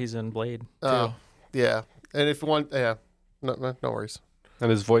totally forgot he's in Blade, too. Oh, yeah. And if one, no worries.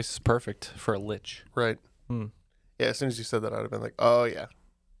 And his voice is perfect for a Lich. Right. Yeah, as soon as you said that, I'd have been like, oh, yeah.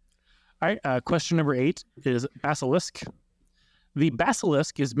 All right, question number 8 is Basilisk. The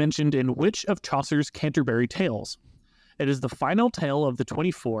Basilisk is mentioned in which of Chaucer's Canterbury Tales? It is the final tale of the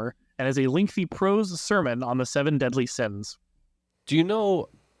 24 and is a lengthy prose sermon on the 7 deadly sins. Do you know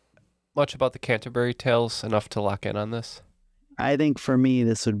much about the Canterbury Tales enough to lock in on this? I think for me,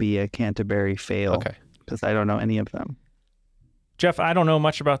 this would be a Canterbury fail. Okay. Because I don't know any of them. Jeff, I don't know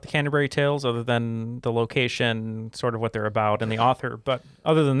much about the Canterbury Tales other than the location, sort of what they're about, and the author. But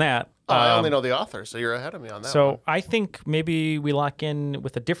other than that... I only know the author, so you're ahead of me on that one. So I think maybe we lock in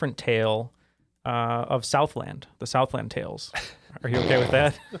with a different tale of Southland, the Southland Tales. Are you okay with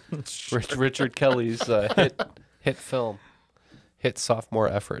that? Richard Kelly's hit film, hit sophomore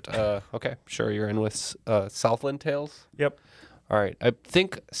effort. Okay, sure, you're in with Southland Tales? Yep. All right. I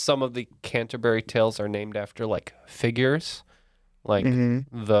think some of the Canterbury Tales are named after, like, figures. Like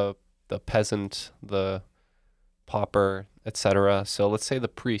the peasant, the pauper, etc. So let's say the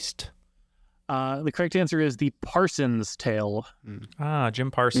priest. The correct answer is the Parsons Tale.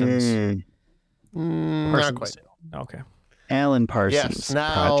 Jim Parsons. Not quite. Okay. Alan Parsons. Yes.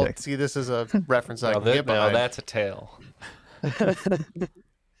 Now, project. see, this is a reference I can get now behind. that's a tale.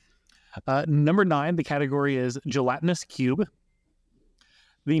 Number 9, the category is gelatinous cube.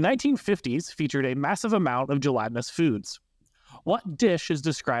 The 1950s featured a massive amount of gelatinous foods. What dish is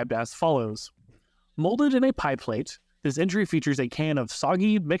described as follows? Molded in a pie plate, this entry features a can of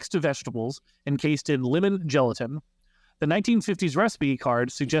soggy mixed vegetables encased in lemon gelatin. The 1950s recipe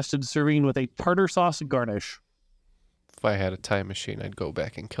card suggested serving with a tartar sauce garnish. If I had a time machine, I'd go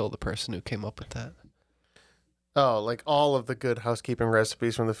back and kill the person who came up with that. Oh, like all of the good housekeeping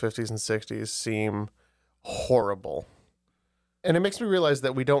recipes from the 50s and 60s seem horrible. And it makes me realize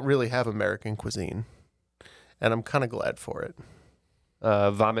that we don't really have American cuisine. And I'm kind of glad for it.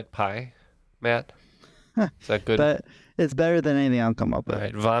 Vomit pie, Matt? Is that good? But it's better than anything I'll come up with. All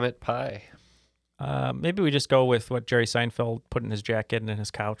right, vomit pie. Maybe we just go with what Jerry Seinfeld put in his jacket and in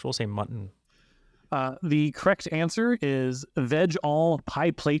his couch. We'll say mutton. The correct answer is veg all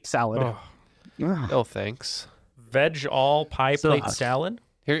pie plate salad. Oh, No thanks. veg all pie plate Sucks. salad?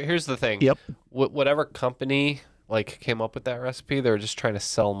 Here's the thing. Yep. Whatever company came up with that recipe, they're just trying to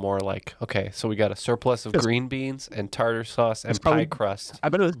sell more. Okay, so we got a surplus of green beans and tartar sauce and pie crust. I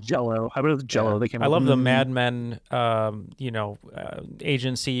bet it was Jell-O. They came. I up love with. the Mad Men,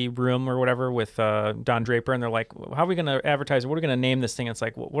 agency room or whatever with Don Draper, and they're like, "How are we going to advertise it? What are we going to name this thing?" It's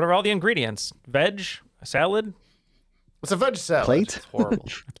like, "What are all the ingredients? Veg, a salad." It's a veg salad. Plate? It's horrible.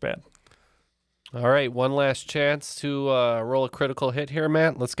 That's bad. All right, one last chance to roll a critical hit here,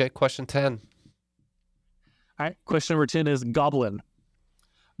 Matt. Let's get question 10. All right, question number 10 is Goblin.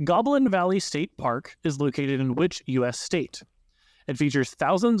 Goblin Valley State Park is located in which U.S. state? It features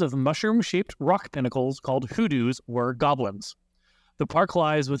thousands of mushroom-shaped rock pinnacles called hoodoos or goblins. The park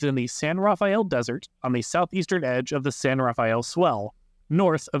lies within the San Rafael Desert on the southeastern edge of the San Rafael Swell,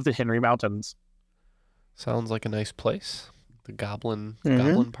 north of the Henry Mountains. Sounds like a nice place. The Goblin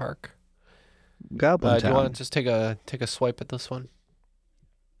Park. Goblin Do you Town. want to just take a swipe at this one?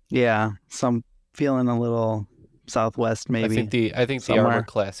 Yeah, so I'm feeling a little southwest maybe. I think the somewhere. Armor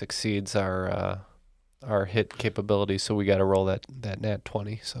class exceeds our hit capabilities, so we got to roll that nat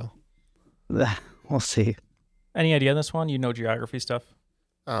 20. So We'll see. Any idea on this one? You know geography stuff?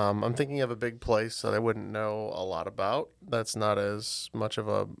 I'm thinking of a big place that I wouldn't know a lot about. That's not as much of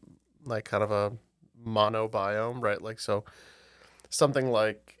a kind of a monobiome, right? So something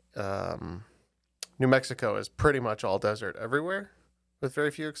like New Mexico is pretty much all desert everywhere, with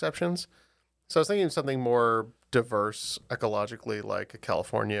very few exceptions. So I was thinking of something more diverse ecologically, like a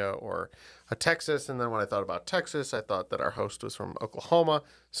California or a Texas. And then when I thought about Texas, I thought that our host was from Oklahoma,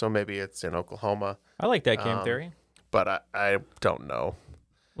 so maybe it's in Oklahoma. I like that game theory. But I don't know.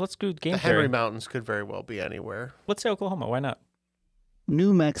 Let's do game The theory. Henry Mountains could very well be anywhere. Let's say Oklahoma. Why not?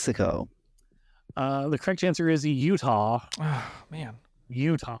 New Mexico. The correct answer is Utah. Oh, man.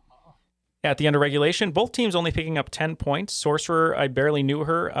 Utah. At the end of regulation, both teams only picking up 10 points. Sorcerer, I barely knew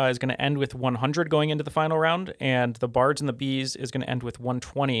her, is going to end with 100 going into the final round, and the Bards and the Bees is going to end with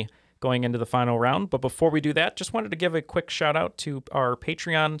 120 going into the final round. But before we do that, just wanted to give a quick shout out to our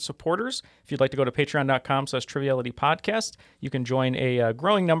Patreon supporters. If you'd like to go to patreon.com/trivialitypodcast, you can join a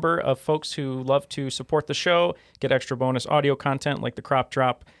growing number of folks who love to support the show, get extra bonus audio content like the crop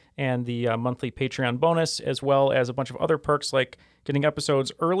drop and the monthly Patreon bonus, as well as a bunch of other perks like getting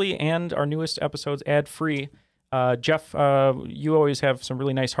episodes early and our newest episodes ad-free. Jeff, you always have some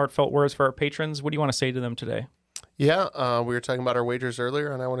really nice heartfelt words for our patrons. What do you want to say to them today? Yeah, we were talking about our wagers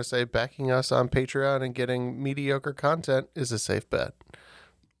earlier, and I want to say backing us on Patreon and getting mediocre content is a safe bet.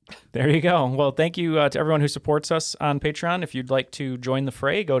 There you go. Well, thank you to everyone who supports us on Patreon. If you'd like to join the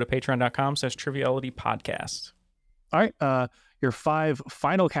fray, go to patreon.com/trivialitypodcast. All right. Your 5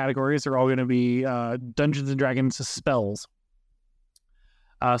 final categories are all going to be Dungeons and Dragons spells.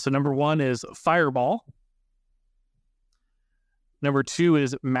 So number 1 is Fireball. Number 2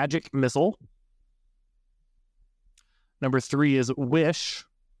 is Magic Missile. Number 3 is Wish.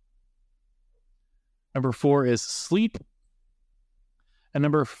 Number 4 is Sleep. And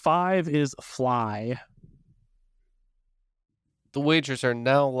number 5 is Fly. The wagers are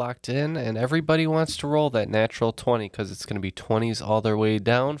now locked in, and everybody wants to roll that natural 20 because it's going to be 20s all their way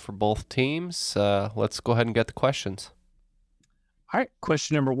down for both teams. Let's go ahead and get the questions. All right,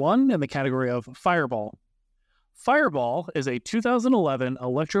 question number 1 in the category of Fireball. Fireball is a 2011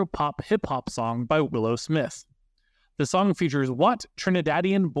 electro-pop hip-hop song by Willow Smith. The song features what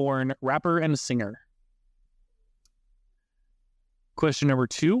Trinidadian-born rapper and singer? Question number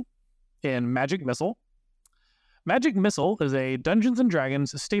 2 in Magic Missile. Magic Missile is a Dungeons &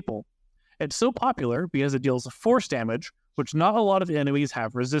 Dragons staple. It's so popular because it deals force damage, which not a lot of enemies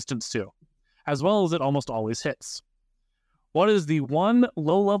have resistance to, as well as it almost always hits. What is the one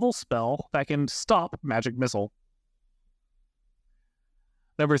low-level spell that can stop Magic Missile?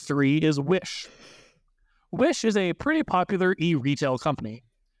 Number 3 is Wish. Wish is a pretty popular e-retail company.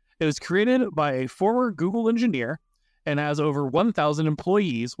 It was created by a former Google engineer and has over 1,000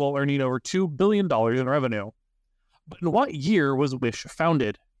 employees while earning over $2 billion in revenue. But in what year was Wish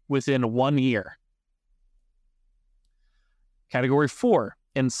founded? Within 1 year. Category 4,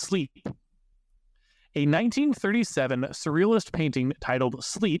 in Sleep. A 1937 surrealist painting titled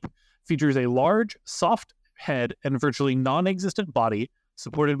Sleep features a large, soft head and virtually non-existent body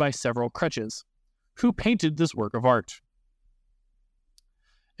supported by several crutches. Who painted this work of art?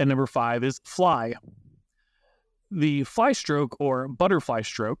 And number 5 is Fly. The fly stroke or butterfly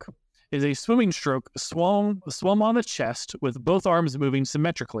stroke is a swimming stroke swum on the chest with both arms moving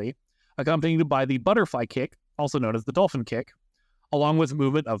symmetrically, accompanied by the butterfly kick, also known as the dolphin kick, along with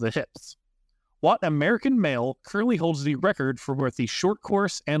movement of the hips. What American male currently holds the record for both the short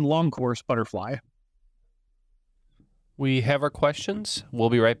course and long course butterfly? We have our questions. We'll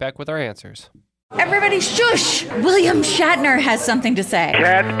be right back with our answers. Everybody shush! William Shatner has something to say.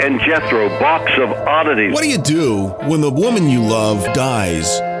 Cat and Jethro, box of oddities. What do you do when the woman you love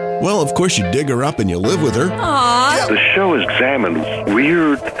dies? Well, of course you dig her up and you live with her. Aww. The show examines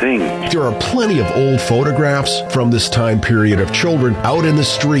weird things. There are plenty of old photographs from this time period of children out in the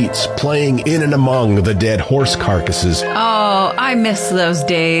streets playing in and among the dead horse carcasses. Oh, I miss those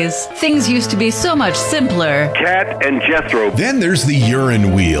days. Things used to be so much simpler. Cat and Jethro. Then there's the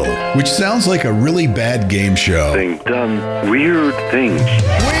urine wheel, which sounds like a really bad game show. They've done weird things.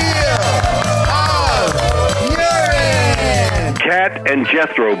 Cat and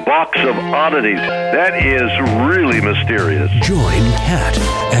Jethro, box of oddities. That is really mysterious. Join Kat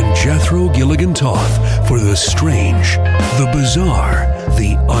and Jethro Gilligan Toth for the strange, the bizarre,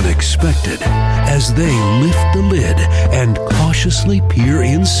 the unexpected as they lift the lid and cautiously peer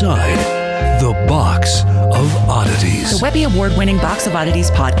inside the Box of Oddities. The Webby Award-winning Box of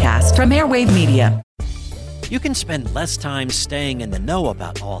Oddities podcast from Airwave Media. You can spend less time staying in the know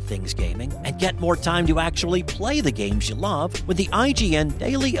about all things gaming and get more time to actually play the games you love with the IGN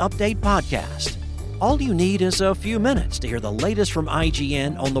Daily Update podcast. All you need is a few minutes to hear the latest from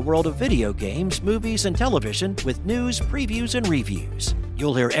IGN on the world of video games, movies, and television with news, previews, and reviews.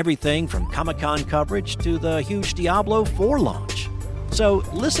 You'll hear everything from Comic-Con coverage to the huge Diablo 4 launch. So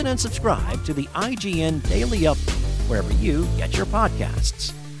listen and subscribe to the IGN Daily Update wherever you get your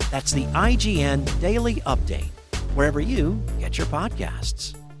podcasts. That's the IGN Daily Update, wherever you get your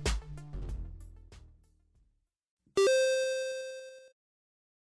podcasts.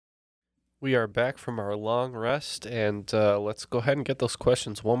 We are back from our long rest, and let's go ahead and get those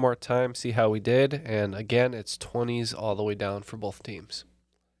questions one more time, see how we did. And again, it's 20s all the way down for both teams.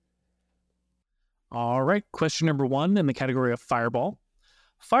 All right, question number 1 in the category of Fireball.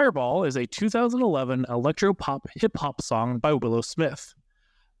 Fireball is a 2011 electro-pop hip-hop song by Willow Smith.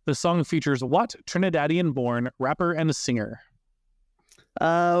 The song features what Trinidadian-born rapper and singer?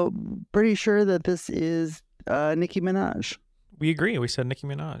 Pretty sure that this is Nicki Minaj. We agree. We said Nicki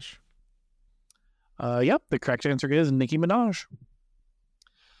Minaj. Yep, the correct answer is Nicki Minaj.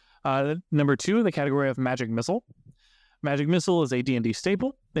 Number 2 in the category of Magic Missile. Magic Missile is a D&D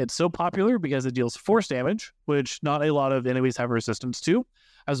staple. It's so popular because it deals force damage, which not a lot of enemies have resistance to,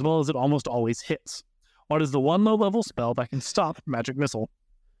 as well as it almost always hits. What is the one low-level spell that can stop Magic Missile?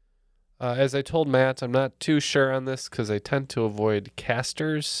 As I told Matt, I'm not too sure on this because I tend to avoid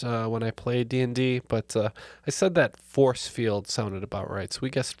casters when I play D&D, but I said that force field sounded about right, so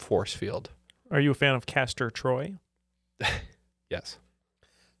we guessed force field. Are you a fan of Caster Troy? Yes.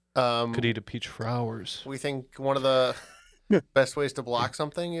 Could eat a peach for hours. We think one of the best ways to block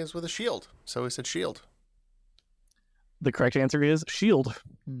something is with a shield, so we said shield. The correct answer is shield.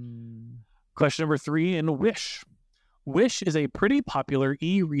 Question number 3 in Wish. Wish is a pretty popular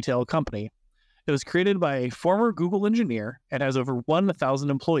e-retail company. It was created by a former Google engineer and has over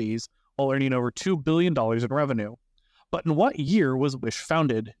 1,000 employees while earning over $2 billion in revenue. But in what year was Wish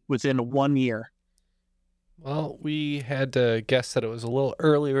founded within 1 year? Well, we had to guess that it was a little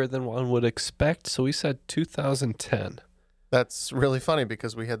earlier than one would expect, so we said 2010. That's really funny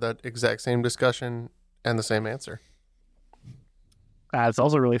because we had that exact same discussion and the same answer. It's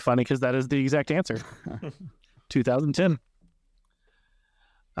also really funny because that is the exact answer. 2010.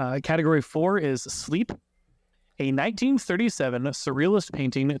 Category 4 is Sleep. A 1937 surrealist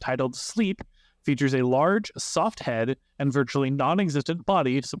painting titled Sleep features a large, soft head and virtually non-existent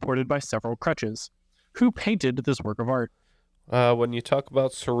body supported by several crutches. Who painted this work of art? When you talk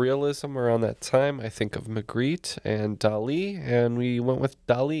about surrealism around that time, I think of Magritte and Dali, and we went with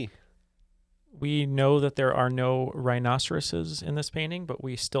Dali. We know that there are no rhinoceroses in this painting, but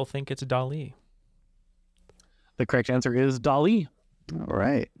we still think it's Dali. The correct answer is Dali. All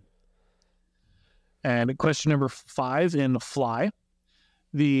right. And question number 5 in Fly.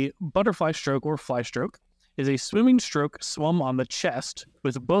 The butterfly stroke or fly stroke is a swimming stroke swum on the chest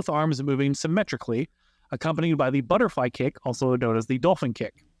with both arms moving symmetrically, accompanied by the butterfly kick, also known as the dolphin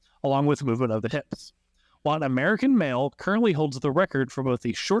kick, along with movement of the hips. What American male currently holds the record for both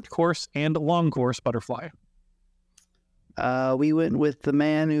the short course and long course butterfly? We went with the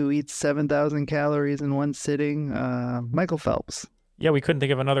man who eats 7,000 calories in one sitting, Michael Phelps. Yeah, we couldn't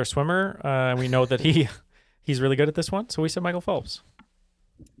think of another swimmer. We know that he's really good at this one, so we said Michael Phelps.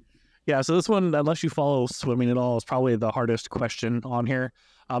 Yeah, so this one, unless you follow swimming at all, is probably the hardest question on here.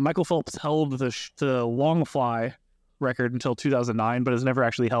 Michael Phelps held the long fly record until 2009, but has never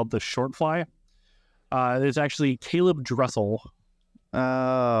actually held the short fly. There's actually Caleb Dressel.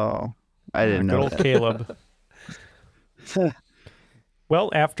 Oh, I didn't know good old that. Caleb. Well,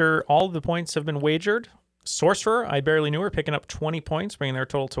 after all the points have been wagered, Sorcerer, I barely knew her, picking up 20 points, bringing their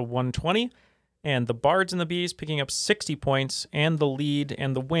total to 120. And the Bards and the Bees picking up 60 points, and the lead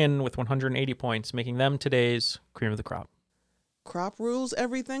and the win with 180 points, making them today's cream of the crop. Crop rules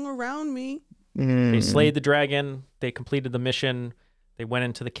everything around me. They slayed the dragon. They completed the mission. They went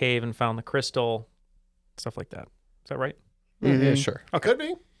into the cave and found the crystal. Stuff like that. Is that right? Yeah, sure. Oh, could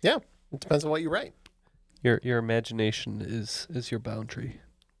be. Yeah. It depends on what you write. Your imagination is your boundary.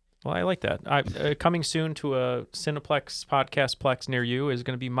 Well, I like that. Coming soon to a Cineplex podcast plex near you is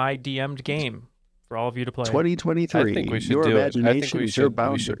going to be my DM'd game for all of you to play. 2023. I think we should your do imagination it. I think is your we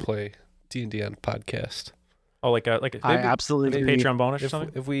boundary. should play D&D on podcast. Oh, like a I absolutely agree. Patreon bonus or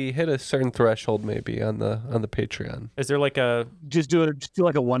something? If we hit a certain threshold, maybe on the Patreon. Is there like a just do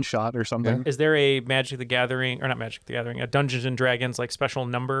like a one shot or something? Is there a Magic the Gathering, or not Magic the Gathering, a Dungeons and Dragons like special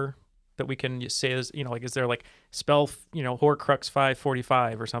number that we can say is, like, is there like spell, Horcrux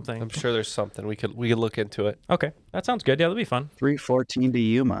 545 or something? I'm sure there's something we could look into it. Okay, that sounds good. Yeah, that'll be fun. 314 to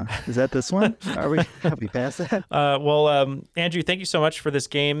Yuma. Is that this one? Have we passed that? Well, Andrew, thank you so much for this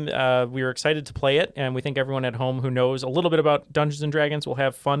game. We were excited to play it, and we think everyone at home who knows a little bit about Dungeons and Dragons will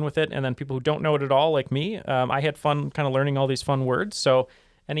have fun with it. And then people who don't know it at all, like me, I had fun kind of learning all these fun words. So,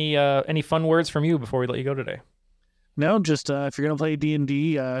 any fun words from you before we let you go today? No, just if you're going to play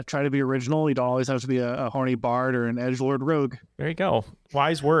D&D, try to be original. You don't always have to be a horny bard or an edgelord rogue. There you go.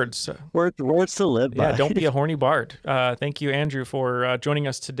 Wise words. Words to live by. Yeah, don't be a horny bard. Thank you, Andrew, for joining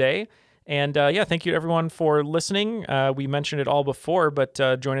us today. And thank you to everyone for listening. We mentioned it all before, but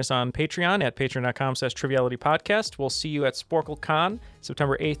join us on Patreon at patreon.com/trivialitypodcast. We'll see you at SporkleCon,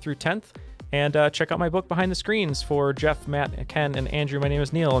 September 8th through 10th. And check out my book, Behind the Screens, for Jeff, Matt, Ken, and Andrew. My name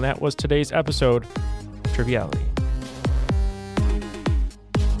is Neil, and that was today's episode of Triviality.